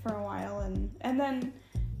chatted for a while, and then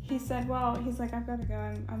he said, well, he's like, I've got to go.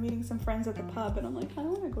 I'm meeting some friends at the pub. And I'm like, I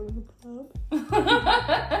don't want to go to the pub.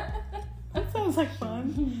 That sounds like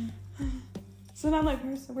fun. So then I'm like,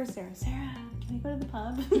 where's Sarah? Sarah, can we go to the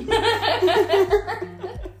pub?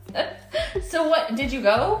 So what, did you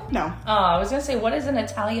go? No. Oh, I was going to say, what is an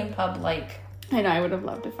Italian pub like? I know, I would have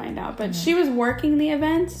loved to find out. But she was working the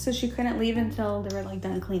event, so she couldn't leave until they were, like,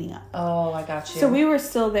 done cleaning up. Oh, I got you. So we were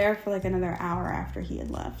still there for, like, another hour after he had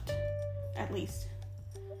left. At least.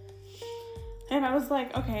 And I was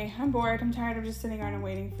like, okay, I'm bored. I'm tired of just sitting around and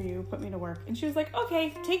waiting for you. Put me to work. And she was like,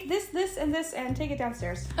 okay, take this, this, and this, and take it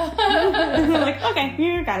downstairs. And I'm like, okay,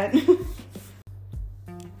 you got it.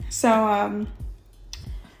 So,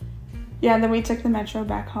 yeah, then we took the metro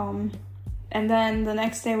back home. And then the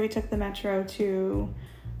next day we took the metro to,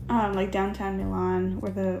 like, downtown Milan,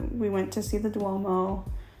 where we went to see the Duomo,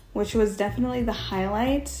 which was definitely the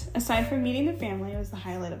highlight. Aside from meeting the family, it was the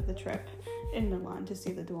highlight of the trip in Milan to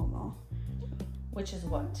see the Duomo. Which is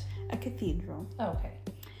what? A cathedral. Oh, okay.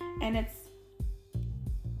 And it's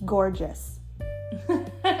gorgeous.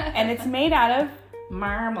 And it's made out of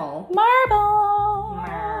marble.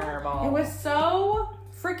 It was so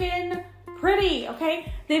freaking pretty,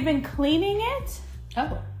 okay? They've been cleaning it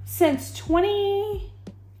since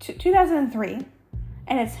 2003,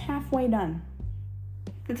 and it's halfway done.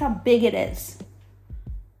 That's how big it is.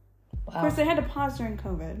 Wow. Of course, they had to pause during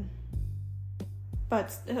COVID.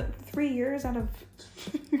 But 3 years out of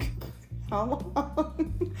how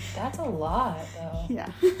long? That's a lot, though. Yeah.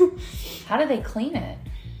 How do they clean it?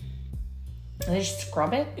 Do they just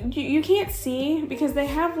scrub it? You can't see because they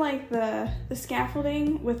have like the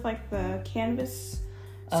scaffolding with like the canvas.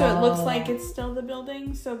 So it looks like it's still the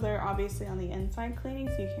building. So they're obviously on the inside cleaning,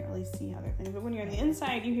 so you can't really see other things. But when you're on the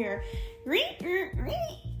inside, you hear and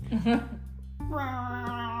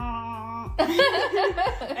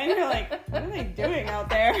you're like, what are they doing out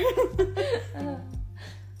there?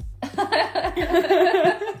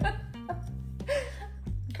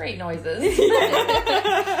 Great noises.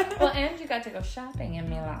 Well, and you got to go shopping in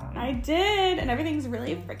Milan. I did, and everything's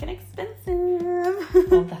really freaking expensive.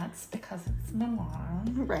 Well, that's because it's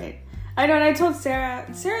Milan. Right. I know, and I told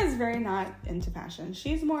Sarah's very not into fashion.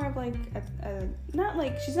 She's more of like not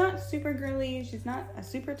like, she's not super girly, she's not a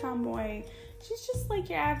super tomboy. She's just like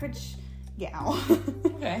your average gal.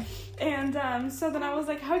 Okay. And so then I was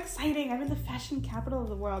like, how exciting, I'm in the fashion capital of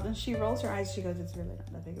the world. And she rolls her eyes, she goes, it's really not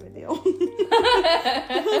that big of a deal.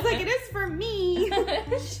 I was like, it is for me.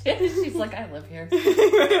 She's like, I live here.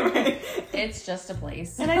 Right. It's just a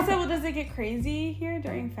place. And I said, well, does it get crazy here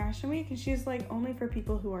during Fashion Week? And she's like, only for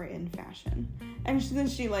people who are in fashion. And then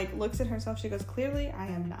she like looks at herself, she goes, clearly I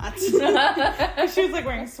am not. She was like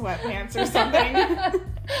wearing sweatpants or something.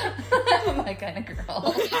 I'm my kind of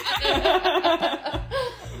girl.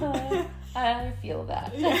 I feel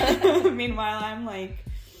that. Yeah. Meanwhile, I'm like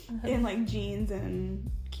in like jeans and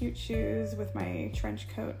cute shoes with my trench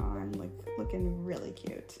coat on, like looking really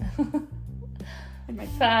cute. And my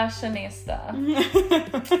fashionista.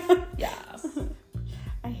 Yes.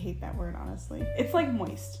 I hate that word, honestly. It's like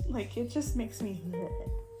moist. Like it just makes me.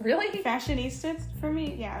 Really? Fashionista for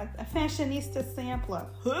me? Yeah, a fashionista sampler.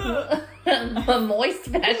 A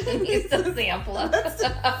moist fashionista sampler. That's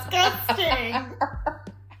disgusting.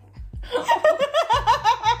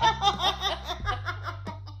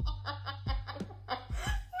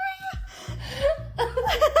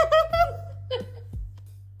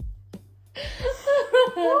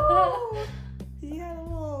 You had a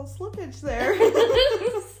little slippage there.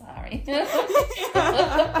 Sorry.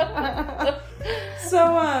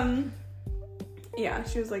 So, yeah,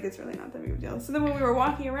 she was like, it's really not that big of a deal. So then when we were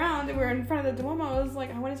walking around and we were in front of the Duomo, I was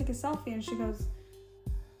like, I want to take a selfie. And she goes,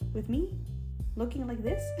 with me? Looking like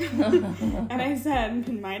this? And I said,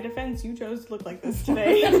 in my defense, you chose to look like this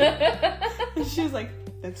today. And she was like,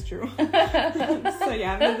 that's true. So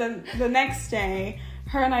yeah, then the next day,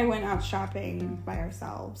 her and I went out shopping by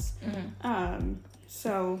ourselves. Mm-hmm.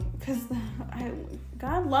 So, because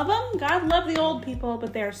God love them. God love the old people,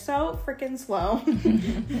 but they're so freaking slow.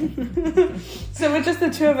 So with just the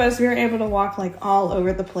two of us, we were able to walk like all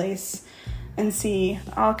over the place and see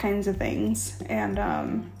all kinds of things.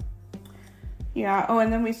 And yeah. Oh,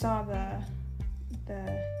 and then we saw the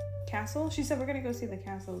castle. She said we're gonna go see the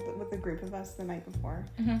castle with the group of us the night before.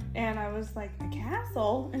 Mm-hmm. And I was like, a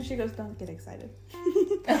castle? And she goes, don't get excited.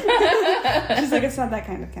 She's like, it's not that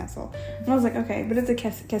kind of castle. And I was like, okay, but it's a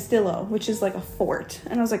castillo, which is like a fort.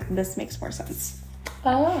 And I was like, this makes more sense.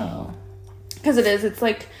 Oh. Because it is. It's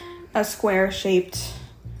like a square-shaped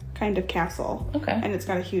kind of castle. Okay. And it's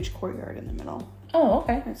got a huge courtyard in the middle. Oh,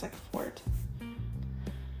 okay. And it's like a fort.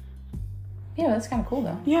 Yeah, that's kind of cool,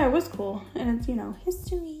 though. Yeah, it was cool. And it's,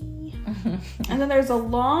 history. And then there's a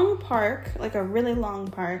long park, like a really long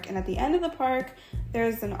park. And at the end of the park,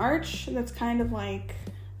 there's an arch that's kind of like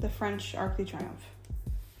the French Arc de Triomphe.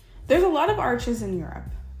 There's a lot of arches in Europe,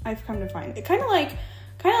 I've come to find. It kind of like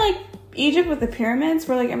Egypt with the pyramids,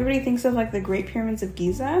 where like everybody thinks of like the Great Pyramids of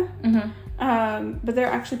Giza, but there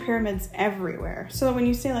are actually pyramids everywhere. So when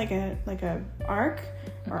you say like a arc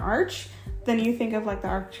or arch, then you think of like the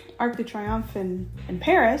Arc de Triomphe in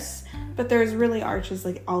Paris, but there's really arches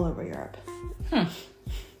like all over Europe.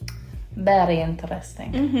 Very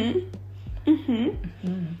interesting.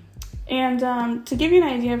 And to give you an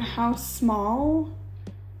idea of how small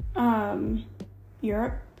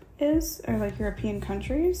Europe is, or like European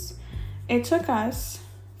countries, it took us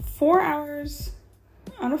 4 hours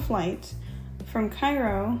on a flight from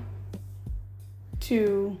Cairo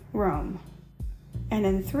to Rome. And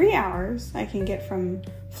in 3 hours, I can get from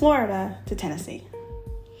Florida to Tennessee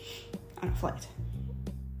on a flight.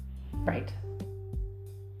 Right.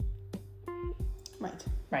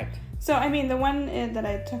 So, I mean, the one that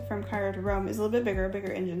I took from Cairo to Rome is a little bit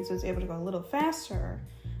bigger engine, so it's able to go a little faster.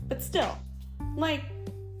 But still, like,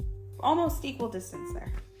 almost equal distance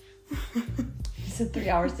there. You said 3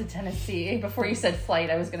 hours to Tennessee. Before you said flight,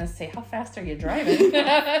 I was going to say, how fast are you driving?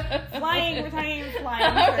 Flying, we're talking flying.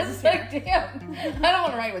 I was like, damn, I don't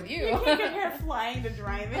want to ride with you. You can't compare flying to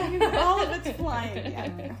driving. All of it's flying. Yeah.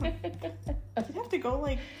 You'd have to go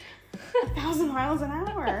like 1,000 miles an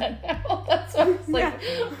hour. Well, that's what I was like,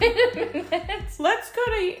 wait a minute. Let's go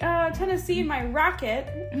to Tennessee in my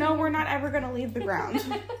rocket. No, we're not ever going to leave the ground.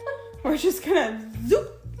 We're just going to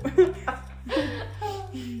zoop.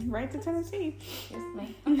 Right to Tennessee. Excuse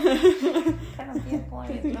me. What kind of vehicle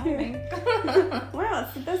are you driving? Wow,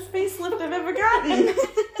 it's the best facelift I've ever gotten.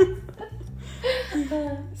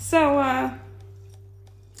 So,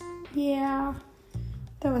 yeah,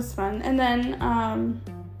 that was fun. And then,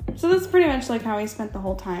 so that's pretty much like how we spent the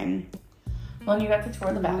whole time. Well, and you got to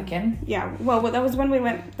tour the Vatican. Yeah, well, that was when we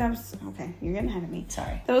went, that was, okay, you're getting ahead of me.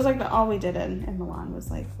 Sorry. That was like all we did in Milan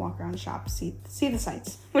was like walk around, shop, see the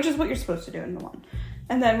sights, which is what you're supposed to do in Milan.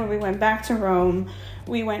 And then when we went back to Rome,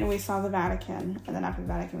 we went and we saw the Vatican, and then after the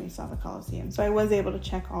Vatican, we saw the Colosseum. So I was able to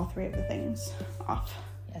check all 3 of the things off.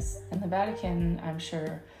 Yes, and the Vatican, I'm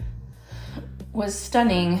sure, was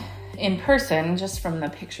stunning in person, just from the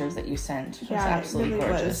pictures that you sent. It was absolutely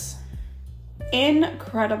gorgeous.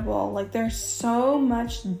 Incredible. Like, there's so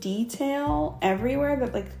much detail everywhere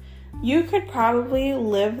that, like, you could probably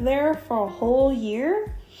live there for a whole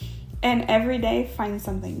year and every day find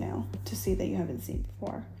something new to see that you haven't seen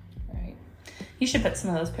before. Right. You should put some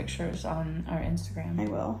of those pictures on our Instagram. I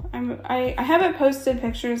will. I haven't posted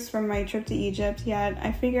pictures from my trip to Egypt yet.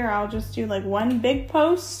 I figure I'll just do like one big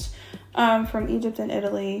post from Egypt and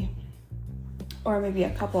Italy, or maybe a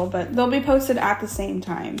couple, but they'll be posted at the same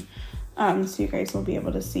time. So you guys will be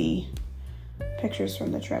able to see pictures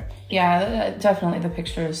from the trip. Yeah, definitely the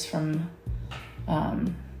pictures from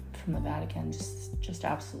the Vatican, just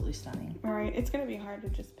absolutely stunning. All right, it's gonna be hard to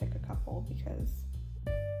just pick a couple because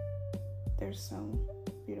they're so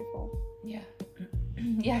beautiful. Yeah.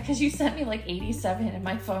 Yeah, because you sent me like 87 and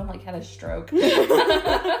my phone like had a stroke. Oops.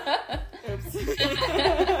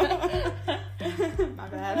 My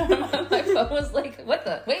bad. My phone was like, what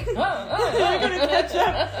the? Wait, I gotta catch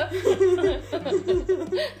up.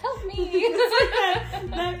 Help me. It's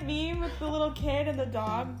like that meme with the little kid and the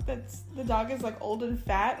dog. The dog is like old and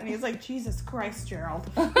fat, and he's like, Jesus Christ, Gerald.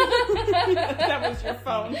 That was your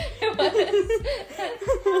phone. It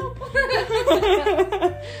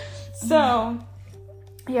was. So,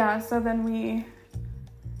 yeah, so then we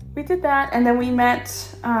did that, and then we met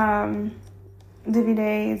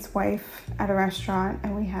Davide's wife at a restaurant,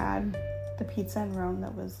 and we had the pizza in Rome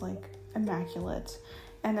that was like immaculate,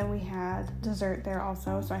 and then we had dessert there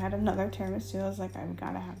also. So I had another tiramisu. I was like, I've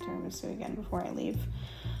got to have tiramisu again before I leave.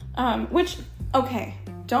 Which, okay,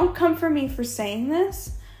 don't come for me for saying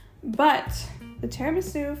this, but the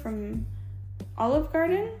tiramisu from Olive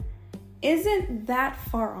Garden isn't that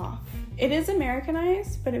far off. It is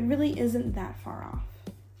Americanized, but it really isn't that far off.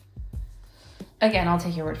 Again, I'll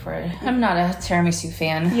take your word for it. I'm not a tiramisu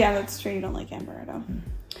fan. Yeah, that's true. You don't like amaretto.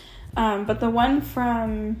 But the one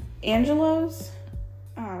from Angelo's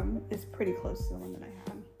is pretty close to the one that I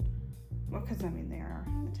had. Well, because, I mean, they are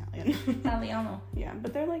Italian. Italiano. Yeah,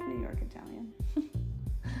 but they're like New York Italian.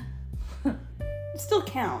 It still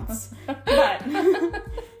counts. But,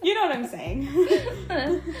 you know what I'm saying.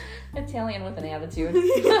 Italian with an attitude.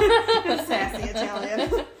 Sassy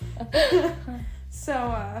Italian.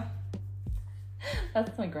 So,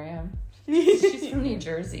 that's my gram. She's from New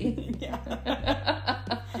Jersey. Yeah.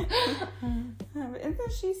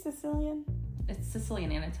 Isn't she Sicilian? It's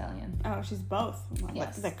Sicilian and Italian. Oh, she's both. Well,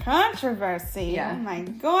 yes. The controversy. Yeah. Oh my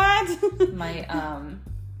God. My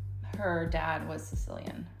her dad was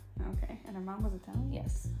Sicilian. Okay, and her mom was Italian.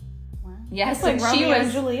 Yes. Wow. Yes, It's like and Romeo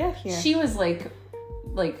and Juliet here. She was like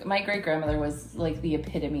like, my great-grandmother was, like, the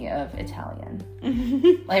epitome of Italian.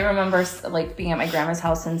 I remember, like, being at my grandma's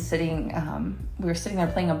house and sitting, we were sitting there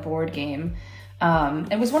playing a board game.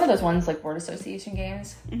 It was one of those ones, like, board association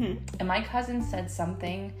games. And my cousin said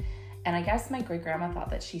something, and I guess my great-grandma thought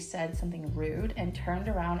that she said something rude and turned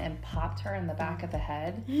around and popped her in the back of the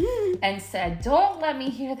head and said, "Don't let me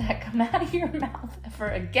hear that come out of your mouth ever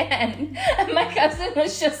again." And my cousin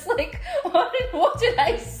was just like, what did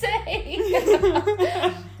I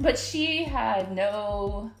say? But she had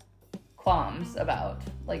no qualms about,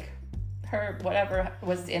 like, her, whatever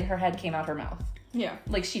was in her head came out her mouth. Yeah.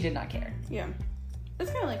 Like, she did not care. Yeah. It's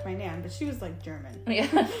kind of like my nan, but she was, like, German. Yeah.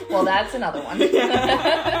 Well, that's another one.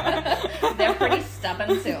 They're pretty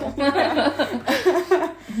stubborn, too.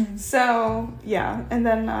 So, yeah. And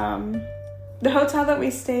then the hotel that we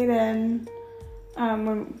stayed in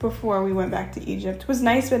before we went back to Egypt was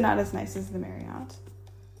nice, but not as nice as the Marriott.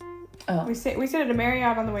 Oh. We stayed at a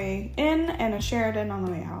Marriott on the way in and a Sheraton on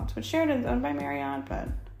the way out. Which Sheraton's owned by Marriott, but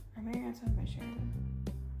our Marriott's owned by Sheraton.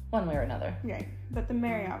 One way or another. Right. But the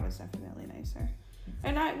Marriott was definitely nicer.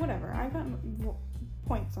 And I got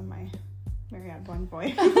points on my Marriott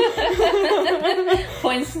Bonvoy.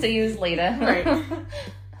 Points to use later. Right.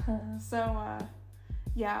 So,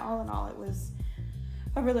 yeah, all in all, it was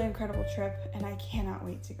a really incredible trip, and I cannot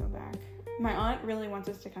wait to go back. My aunt really wants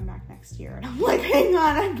us to come back next year, and I'm like, hang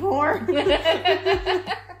on, I'm poor.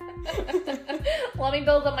 Let me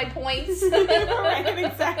build up my points. Right,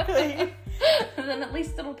 exactly. And then at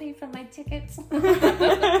least it'll pay for my tickets.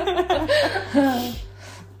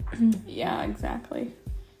 Yeah, exactly.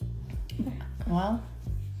 Well,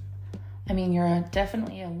 I mean, you're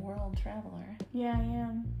definitely a world traveler. Yeah, I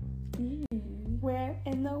am. Where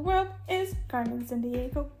in the world is Carmen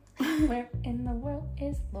Sandiego? Where in the world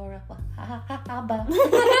is Laura Haba?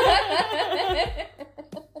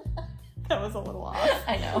 That was a little off.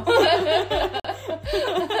 I know.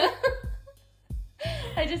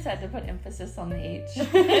 I just had to put emphasis on the H.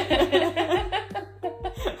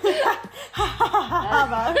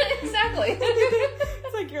 Exactly.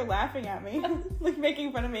 It's like you're laughing at me, like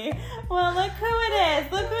making fun of me. Well, look who it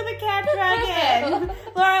is. Look who the cat dragged in.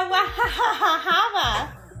 Laura Haba.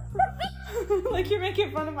 Like you're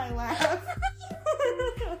making fun of my laugh.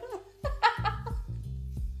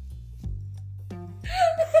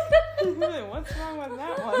 What's wrong with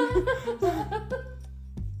that one?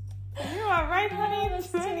 Are you alright, honey?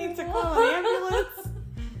 Do I need to call an ambulance?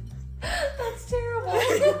 That's terrible.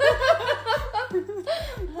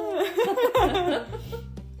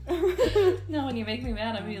 No, when you make me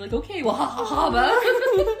mad, I'm be like, okay, well, ha.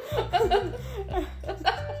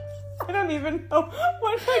 I don't even know.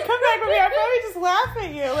 What if I come back with me? I'll probably just laugh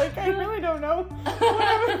at you. Like, I really don't know what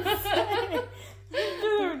I would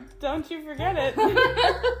say. Don't you forget it.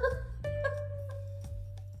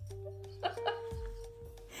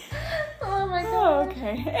 Oh my god.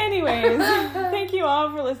 Okay. Anyways, thank you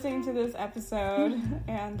all for listening to this episode,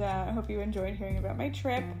 and I hope you enjoyed hearing about my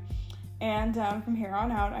trip. And from here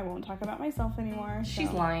on out, I won't talk about myself anymore. She's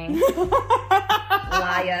so. lying.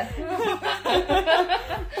 Liar.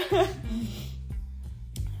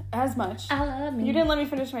 As much. I love me. You didn't let me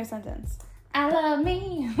finish my sentence. I love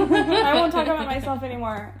me. I won't talk about myself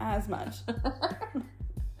anymore as much.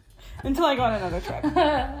 Until I go on another trip. Well.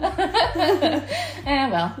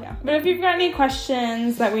 Yeah. But if you've got any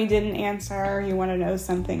questions that we didn't answer, or you want to know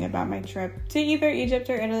something about my trip to either Egypt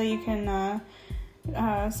or Italy, you can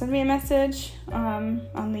send me a message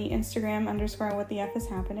on the Instagram _ what the F is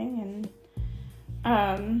happening.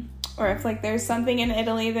 And or if like there's something in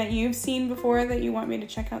Italy that you've seen before that you want me to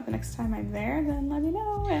check out the next time I'm there, then let me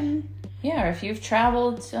know. And yeah, or if you've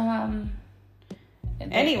traveled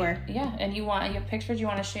anywhere, and you have pictures you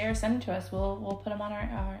want to share, send them to us. We'll put them on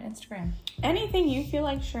our Instagram. Anything you feel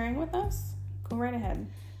like sharing with us, go right ahead.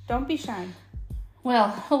 Don't be shy.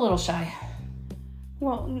 Well, a little shy.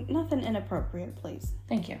 Well, nothing inappropriate, please.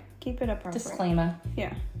 Thank you. Keep it appropriate. Disclaimer.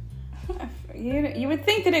 Yeah. You would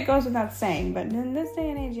think that it goes without saying, but in this day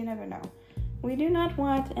and age, you never know. We do not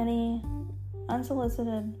want any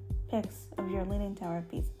unsolicited pics of your Leaning Tower of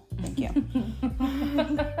Pisa. Thank you.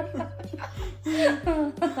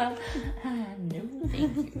 No,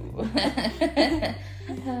 thank you.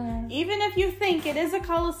 Even if you think it is a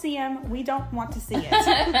Colosseum, we don't want to see it.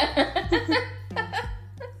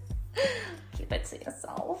 Keep it to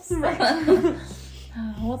yourselves. Right.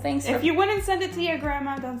 Well, thanks. If you wouldn't send it to your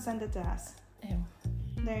grandma, don't send it to us. Ew.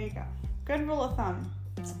 There you go. Good rule of thumb.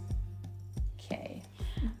 Okay.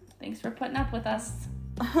 Thanks for putting up with us.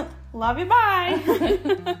 Love you.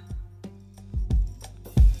 Bye.